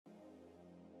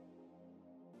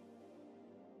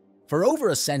For over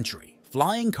a century,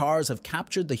 flying cars have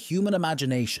captured the human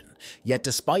imagination, yet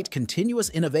despite continuous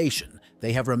innovation,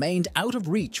 they have remained out of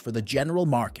reach for the general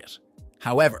market.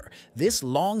 However, this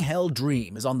long-held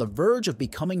dream is on the verge of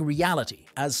becoming reality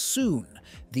as soon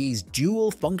these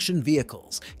dual-function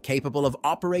vehicles, capable of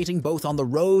operating both on the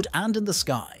road and in the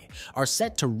sky, are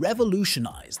set to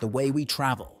revolutionize the way we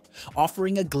travel,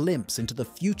 offering a glimpse into the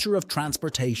future of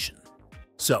transportation.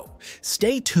 So,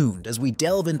 stay tuned as we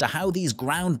delve into how these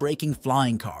groundbreaking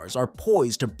flying cars are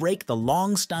poised to break the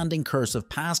long-standing curse of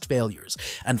past failures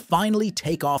and finally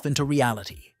take off into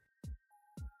reality.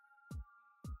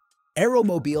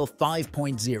 Aeromobile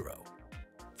 5.0.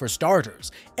 For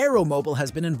starters, Aeromobile has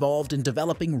been involved in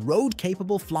developing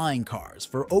road-capable flying cars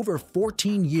for over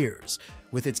 14 years,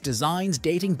 with its designs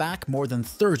dating back more than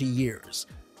 30 years.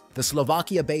 The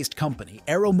Slovakia-based company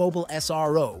Aeromobile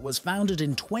SRO was founded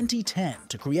in 2010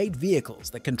 to create vehicles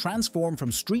that can transform from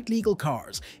street-legal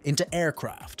cars into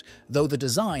aircraft, though the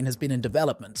design has been in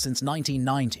development since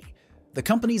 1990. The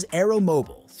company's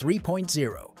Aeromobile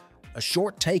 3.0, a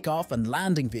short takeoff and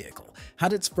landing vehicle,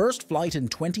 had its first flight in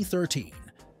 2013,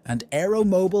 and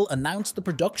Aeromobile announced the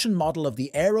production model of the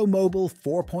Aeromobile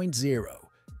 4.0,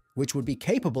 which would be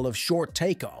capable of short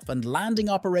takeoff and landing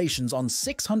operations on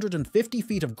 650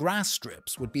 feet of grass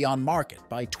strips would be on market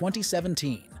by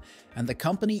 2017, and the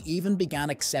company even began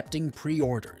accepting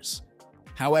pre-orders.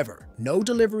 However, no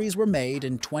deliveries were made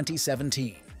in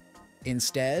 2017.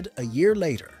 Instead, a year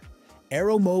later,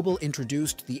 Aeromobile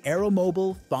introduced the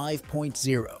Aeromobile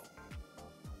 5.0,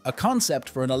 a concept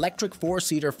for an electric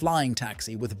four-seater flying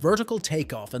taxi with vertical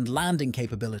takeoff and landing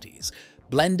capabilities,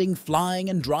 blending flying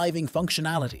and driving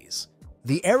functionalities.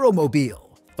 The Aeromobile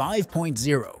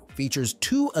 5.0 features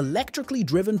two electrically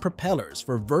driven propellers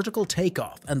for vertical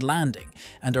takeoff and landing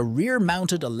and a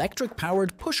rear-mounted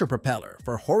electric-powered pusher propeller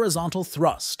for horizontal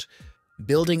thrust.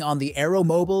 Building on the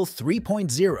Aeromobile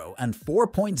 3.0 and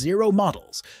 4.0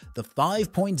 models, the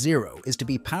 5.0 is to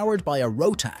be powered by a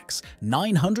Rotax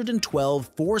 912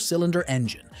 four-cylinder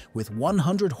engine with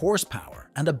 100 horsepower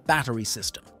and a battery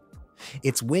system.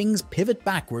 Its wings pivot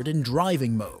backward in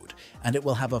driving mode, and it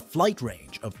will have a flight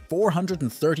range of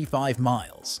 435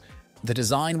 miles. The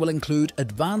design will include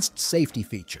advanced safety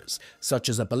features, such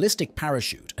as a ballistic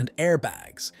parachute and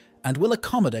airbags, and will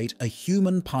accommodate a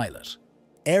human pilot.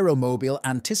 Aeromobile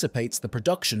anticipates the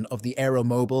production of the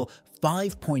Aeromobile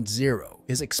 5.0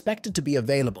 is expected to be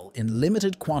available in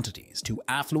limited quantities to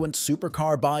affluent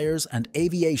supercar buyers and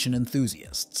aviation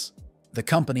enthusiasts. The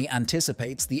company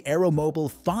anticipates the Aeromobile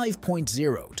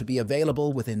 5.0 to be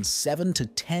available within 7 to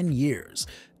 10 years,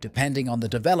 depending on the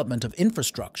development of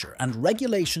infrastructure and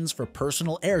regulations for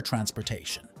personal air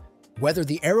transportation. Whether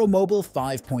the Aeromobile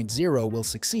 5.0 will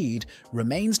succeed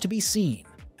remains to be seen,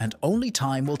 and only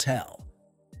time will tell.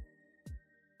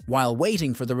 While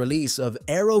waiting for the release of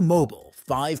Aeromobile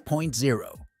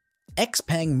 5.0,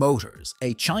 Xpeng Motors,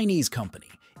 a Chinese company,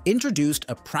 introduced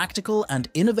a practical and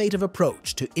innovative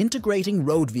approach to integrating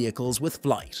road vehicles with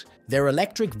flight. Their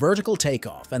electric vertical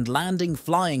takeoff and landing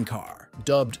flying car,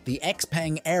 dubbed the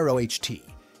Xpeng Aero HT,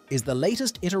 is the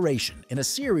latest iteration in a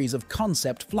series of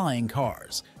concept flying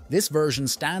cars. This version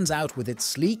stands out with its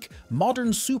sleek, modern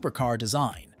supercar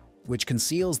design, which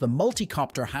conceals the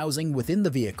multi-copter housing within the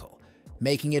vehicle,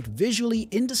 making it visually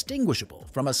indistinguishable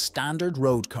from a standard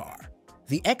road car.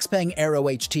 The Xpeng Aero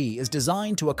HT is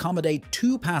designed to accommodate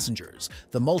 2 passengers,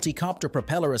 the multi-copter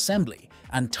propeller assembly,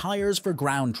 and tires for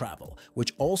ground travel,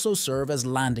 which also serve as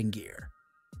landing gear.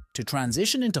 To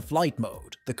transition into flight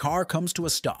mode, the car comes to a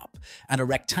stop, and a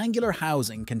rectangular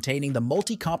housing containing the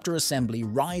multi-copter assembly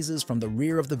rises from the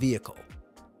rear of the vehicle.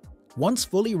 Once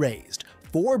fully raised,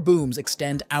 4 booms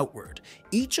extend outward,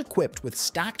 each equipped with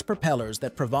stacked propellers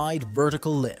that provide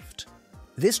vertical lift.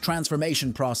 This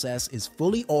transformation process is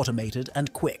fully automated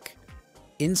and quick.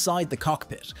 Inside the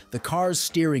cockpit, the car's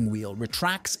steering wheel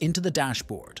retracts into the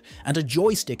dashboard, and a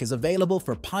joystick is available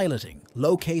for piloting,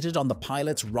 located on the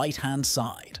pilot's right-hand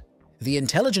side. The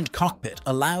intelligent cockpit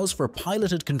allows for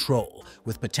piloted control,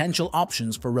 with potential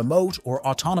options for remote or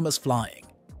autonomous flying.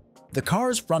 The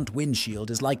car's front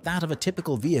windshield is like that of a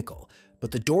typical vehicle,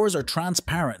 but the doors are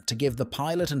transparent to give the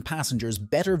pilot and passengers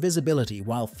better visibility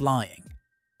while flying.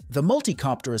 The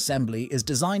multi-copter assembly is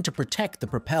designed to protect the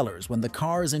propellers when the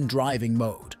car is in driving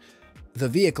mode. The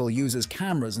vehicle uses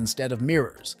cameras instead of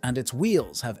mirrors, and its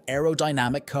wheels have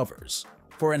aerodynamic covers.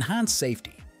 For enhanced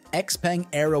safety, Xpeng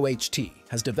Aero HT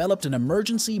has developed an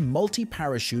emergency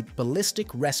multi-parachute ballistic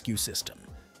rescue system.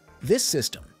 This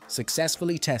system,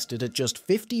 successfully tested at just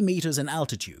 50 meters in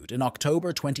altitude in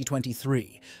October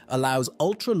 2023, allows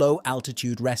ultra-low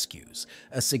altitude rescues,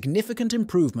 a significant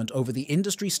improvement over the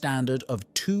industry standard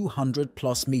of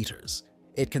 200+ meters.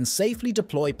 It can safely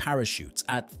deploy parachutes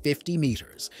at 50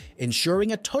 meters,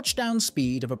 ensuring a touchdown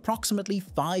speed of approximately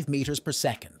 5 meters per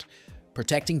second,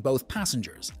 protecting both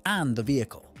passengers and the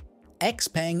vehicle.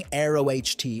 XPeng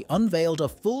Aero-HT unveiled a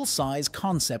full-size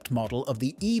concept model of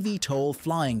the eVTOL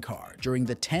flying car during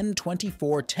the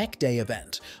 1024 Tech Day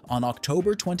event on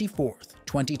October 24,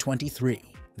 2023.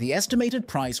 The estimated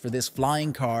price for this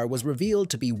flying car was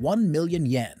revealed to be 1 million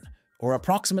yen, or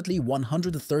approximately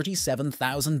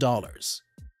 $137,000.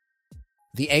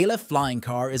 The Aleph flying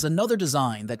car is another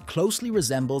design that closely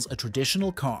resembles a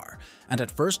traditional car, and at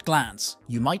first glance,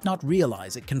 you might not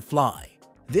realize it can fly.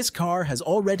 This car has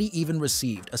already even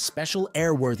received a special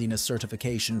airworthiness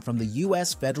certification from the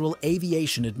US Federal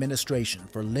Aviation Administration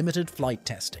for limited flight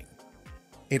testing.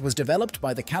 It was developed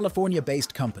by the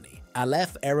California-based company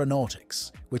Aleph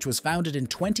Aeronautics, which was founded in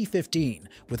 2015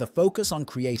 with a focus on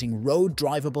creating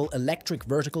road-drivable electric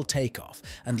vertical takeoff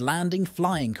and landing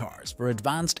flying cars for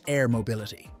advanced air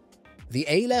mobility. The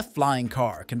Aleph flying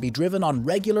car can be driven on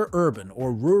regular urban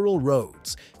or rural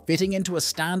roads, fitting into a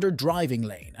standard driving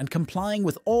lane and complying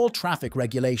with all traffic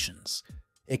regulations.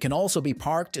 It can also be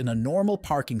parked in a normal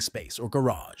parking space or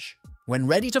garage. When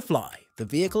ready to fly, the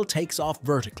vehicle takes off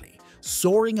vertically,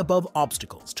 soaring above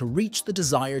obstacles to reach the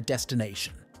desired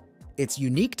destination. Its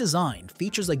unique design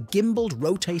features a gimbaled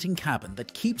rotating cabin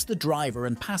that keeps the driver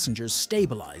and passengers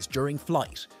stabilized during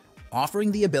flight,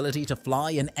 offering the ability to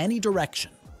fly in any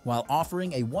direction, while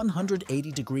offering a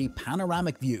 180-degree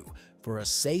panoramic view for a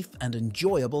safe and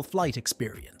enjoyable flight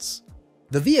experience.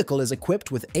 The vehicle is equipped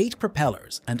with 8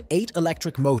 propellers and 8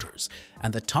 electric motors,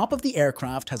 and the top of the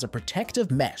aircraft has a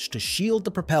protective mesh to shield the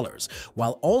propellers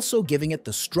while also giving it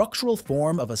the structural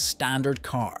form of a standard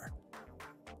car.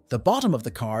 The bottom of the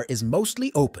car is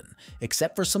mostly open,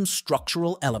 except for some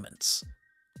structural elements.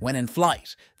 When in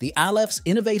flight, the Aleph's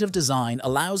innovative design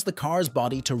allows the car's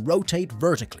body to rotate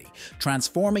vertically,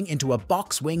 transforming into a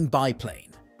box-wing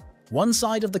biplane. One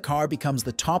side of the car becomes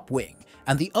the top wing,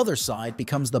 and the other side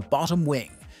becomes the bottom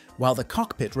wing, while the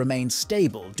cockpit remains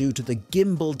stable due to the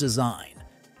gimbal design.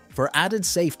 For added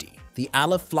safety, the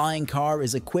Aleph flying car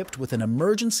is equipped with an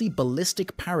emergency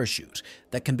ballistic parachute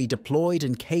that can be deployed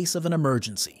in case of an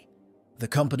emergency. The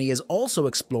company is also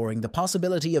exploring the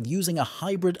possibility of using a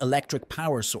hybrid electric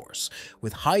power source,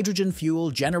 with hydrogen fuel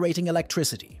generating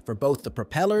electricity for both the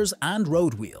propellers and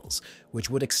road wheels, which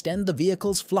would extend the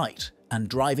vehicle's flight and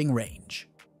driving range.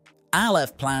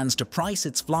 Aleph plans to price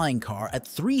its flying car at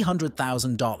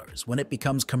 $300,000 when it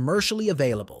becomes commercially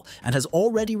available and has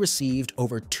already received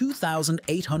over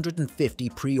 2,850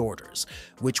 pre-orders,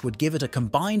 which would give it a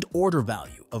combined order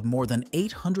value of more than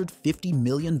 $850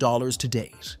 million to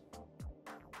date.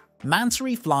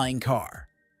 Mansory flying car.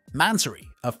 Mansory,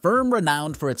 a firm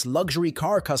renowned for its luxury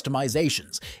car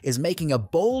customizations, is making a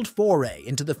bold foray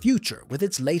into the future with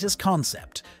its latest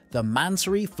concept, the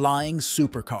Mansory Flying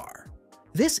Supercar.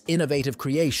 This innovative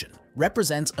creation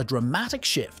represents a dramatic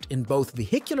shift in both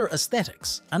vehicular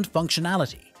aesthetics and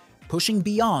functionality, pushing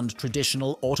beyond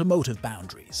traditional automotive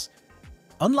boundaries.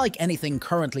 Unlike anything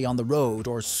currently on the road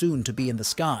or soon to be in the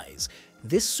skies,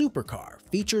 this supercar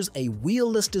features a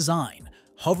wheelless design,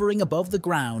 hovering above the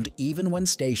ground even when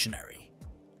stationary.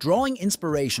 Drawing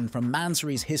inspiration from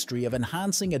Mansory's history of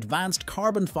enhancing advanced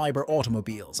carbon fiber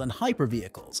automobiles and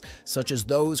hypervehicles, such as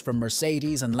those from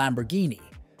Mercedes and Lamborghini,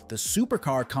 the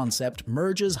supercar concept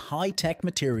merges high-tech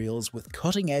materials with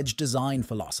cutting-edge design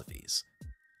philosophies.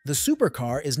 The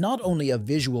supercar is not only a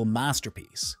visual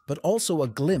masterpiece, but also a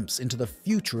glimpse into the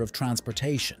future of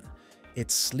transportation.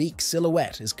 Its sleek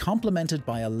silhouette is complemented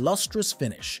by a lustrous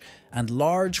finish, and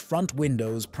large front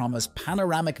windows promise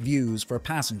panoramic views for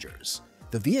passengers.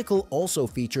 The vehicle also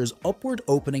features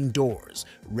upward-opening doors,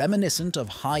 reminiscent of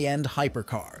high-end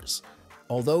hypercars.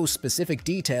 Although specific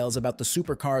details about the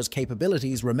supercar's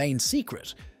capabilities remain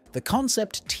secret, the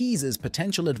concept teases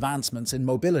potential advancements in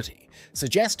mobility,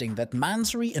 suggesting that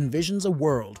Mansory envisions a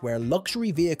world where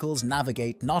luxury vehicles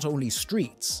navigate not only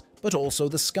streets, but also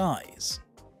the skies.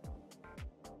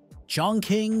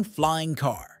 Chongqing Flying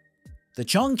Car. The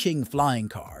Chongqing Flying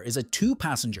Car is a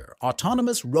 2-passenger,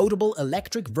 autonomous roadable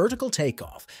electric vertical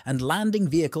takeoff and landing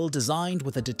vehicle designed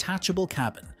with a detachable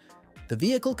cabin. The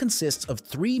vehicle consists of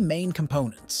 3 main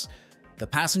components: the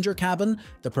passenger cabin,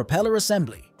 the propeller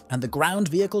assembly, and the ground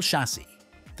vehicle chassis.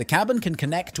 The cabin can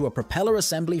connect to a propeller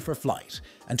assembly for flight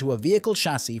and to a vehicle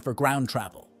chassis for ground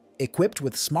travel. Equipped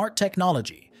with smart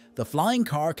technology, the flying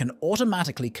car can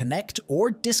automatically connect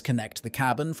or disconnect the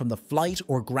cabin from the flight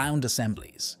or ground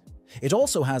assemblies. It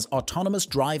also has autonomous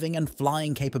driving and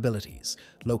flying capabilities,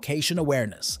 location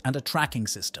awareness, and a tracking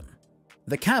system.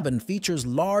 The cabin features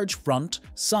large front,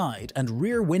 side, and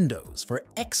rear windows for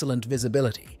excellent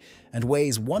visibility and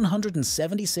weighs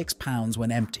 176 pounds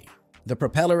when empty. The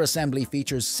propeller assembly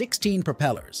features 16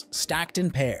 propellers stacked in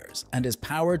pairs and is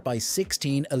powered by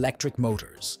 16 electric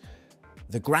motors.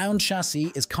 The ground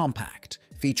chassis is compact,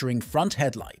 featuring front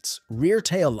headlights, rear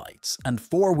taillights, and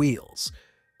 4 wheels.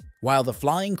 While the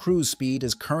flying cruise speed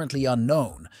is currently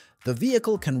unknown, the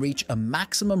vehicle can reach a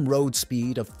maximum road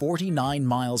speed of 49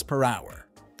 miles per hour.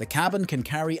 The cabin can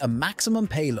carry a maximum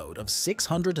payload of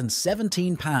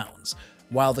 617 pounds,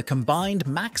 while the combined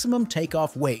maximum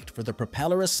takeoff weight for the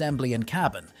propeller assembly and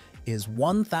cabin is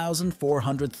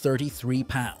 1,433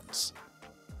 pounds.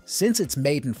 Since its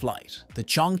maiden flight, the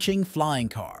Chongqing flying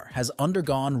car has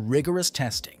undergone rigorous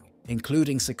testing,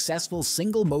 including successful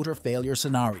single-motor failure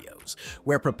scenarios,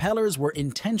 where propellers were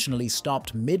intentionally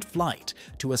stopped mid-flight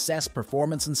to assess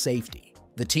performance and safety.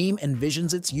 The team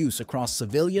envisions its use across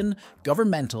civilian,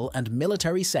 governmental, and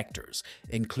military sectors,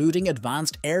 including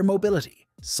advanced air mobility,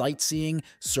 sightseeing,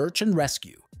 search and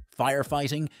rescue,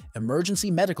 firefighting, emergency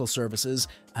medical services,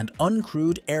 and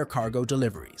uncrewed air cargo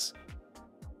deliveries.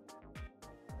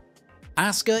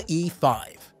 Aska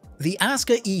E5. The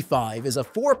Aska E5 is a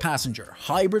 4-passenger,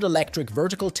 hybrid electric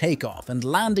vertical takeoff and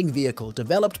landing vehicle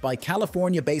developed by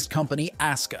California-based company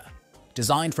Aska.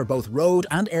 Designed for both road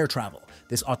and air travel,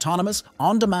 this autonomous,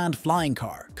 on-demand flying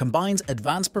car combines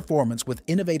advanced performance with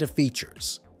innovative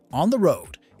features. On the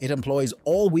road, it employs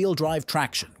all-wheel drive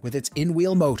traction with its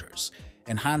in-wheel motors,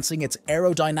 enhancing its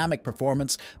aerodynamic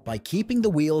performance by keeping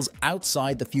the wheels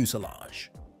outside the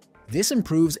fuselage. This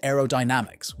improves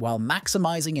aerodynamics while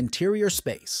maximizing interior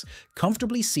space,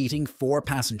 comfortably seating 4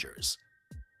 passengers.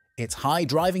 Its high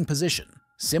driving position,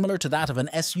 similar to that of an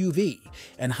SUV,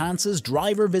 enhances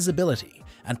driver visibility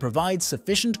and provides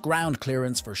sufficient ground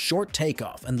clearance for short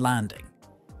takeoff and landing.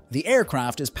 The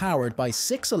aircraft is powered by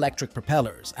 6 electric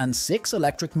propellers and 6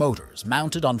 electric motors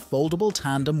mounted on foldable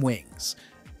tandem wings.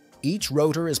 Each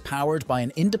rotor is powered by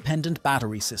an independent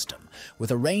battery system,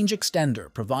 with a range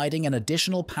extender providing an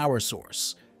additional power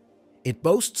source. It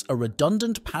boasts a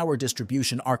redundant power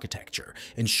distribution architecture,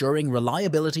 ensuring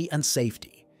reliability and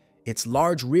safety. Its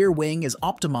large rear wing is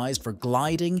optimized for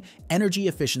gliding, energy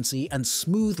efficiency, and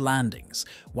smooth landings,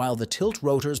 while the tilt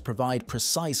rotors provide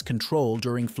precise control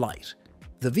during flight.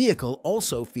 The vehicle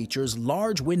also features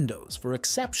large windows for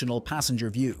exceptional passenger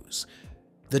views.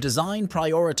 The design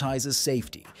prioritizes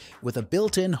safety, with a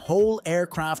built-in whole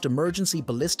aircraft emergency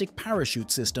ballistic parachute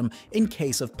system in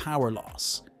case of power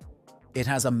loss. It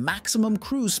has a maximum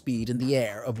cruise speed in the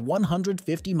air of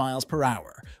 150 miles per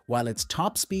hour, while its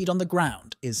top speed on the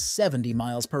ground is 70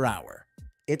 miles per hour.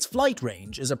 Its flight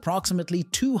range is approximately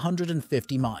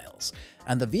 250 miles,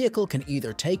 and the vehicle can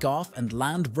either take off and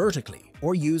land vertically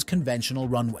or use conventional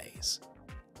runways.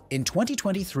 In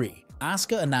 2023,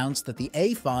 Aska announced that the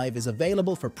A5 is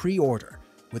available for pre-order,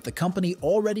 with the company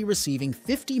already receiving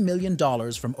 $50 million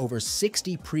from over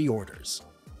 60 pre-orders.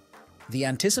 The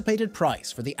anticipated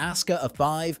price for the Aska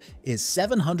A5 is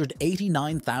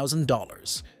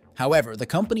 $789,000. However, the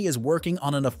company is working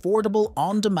on an affordable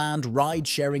on-demand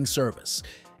ride-sharing service,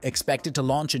 expected to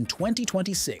launch in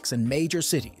 2026 in major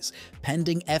cities,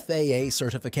 pending FAA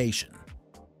certification.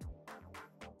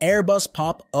 Airbus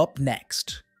Pop-Up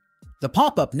Next. The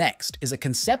Pop-Up Next is a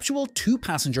conceptual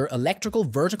 2-passenger electrical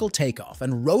vertical takeoff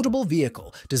and roadable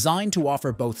vehicle designed to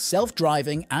offer both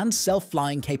self-driving and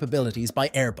self-flying capabilities by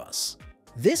Airbus.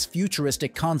 This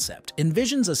futuristic concept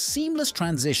envisions a seamless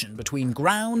transition between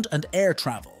ground and air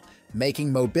travel,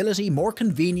 making mobility more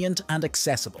convenient and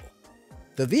accessible.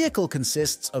 The vehicle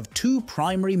consists of 2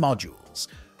 primary modules,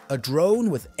 a drone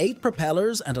with 8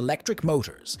 propellers and electric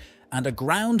motors, and a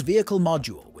ground vehicle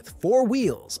module with 4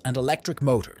 wheels and electric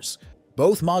motors.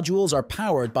 Both modules are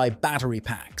powered by battery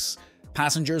packs.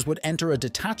 Passengers would enter a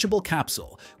detachable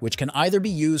capsule, which can either be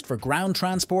used for ground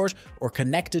transport or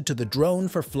connected to the drone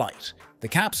for flight. The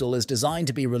capsule is designed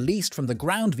to be released from the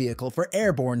ground vehicle for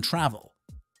airborne travel.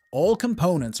 All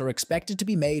components are expected to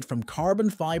be made from carbon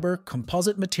fiber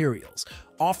composite materials,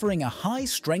 offering a high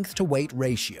strength-to-weight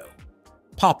ratio.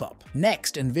 Pop-Up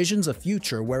Next envisions a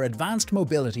future where advanced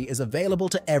mobility is available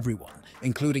to everyone,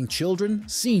 including children,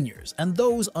 seniors, and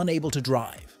those unable to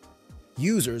drive.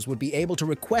 Users would be able to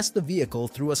request the vehicle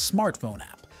through a smartphone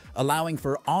app, allowing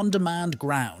for on-demand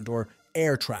ground or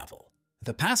air travel.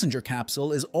 The passenger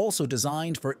capsule is also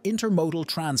designed for intermodal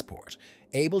transport,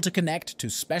 able to connect to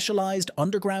specialized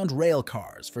underground rail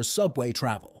cars for subway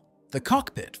travel. The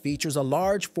cockpit features a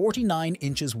large 49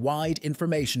 inches wide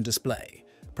information display,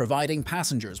 providing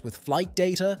passengers with flight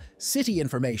data, city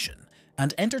information,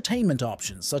 and entertainment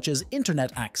options such as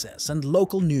internet access and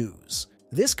local news.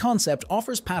 This concept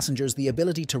offers passengers the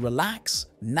ability to relax,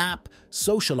 nap,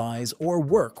 socialize, or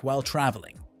work while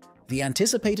traveling. The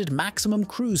anticipated maximum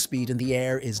cruise speed in the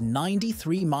air is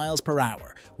 93 miles per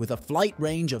hour, with a flight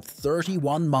range of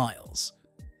 31 miles.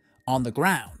 On the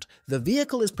ground, the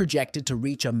vehicle is projected to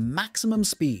reach a maximum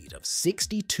speed of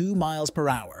 62 miles per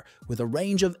hour with a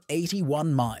range of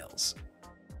 81 miles.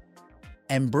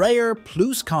 Embraer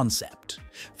Plus concept.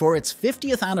 For its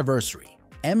 50th anniversary,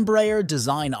 Embraer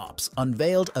Design Ops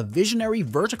unveiled a visionary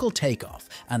vertical takeoff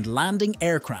and landing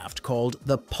aircraft called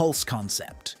the Pulse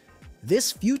concept.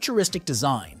 This futuristic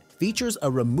design features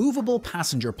a removable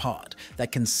passenger pod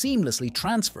that can seamlessly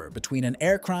transfer between an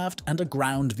aircraft and a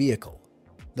ground vehicle.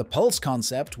 The Pulse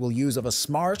concept will use of a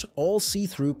smart,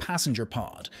 all-see-through passenger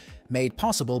pod, made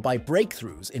possible by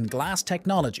breakthroughs in glass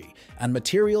technology and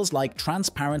materials like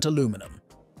transparent aluminum.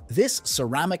 This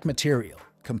ceramic material,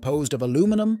 composed of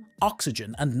aluminum,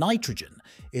 oxygen, and nitrogen,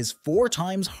 is 4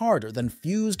 times harder than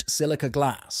fused silica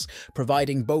glass,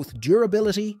 providing both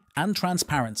durability and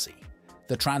transparency.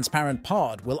 The transparent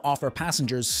pod will offer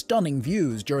passengers stunning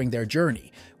views during their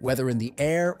journey, whether in the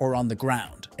air or on the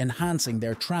ground, enhancing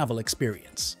their travel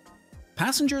experience.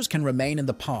 Passengers can remain in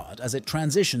the pod as it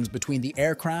transitions between the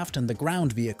aircraft and the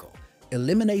ground vehicle,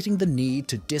 eliminating the need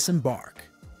to disembark.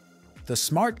 The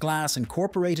smart glass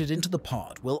incorporated into the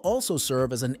pod will also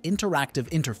serve as an interactive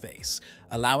interface,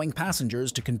 allowing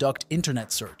passengers to conduct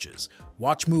internet searches,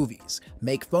 watch movies,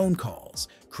 make phone calls,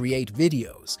 create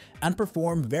videos, and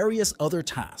perform various other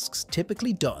tasks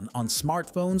typically done on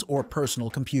smartphones or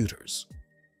personal computers.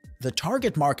 The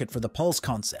target market for the Pulse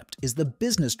concept is the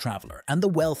business traveler and the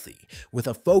wealthy, with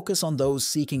a focus on those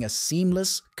seeking a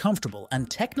seamless, comfortable,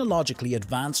 and technologically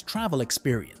advanced travel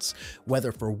experience,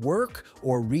 whether for work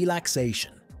or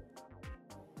relaxation.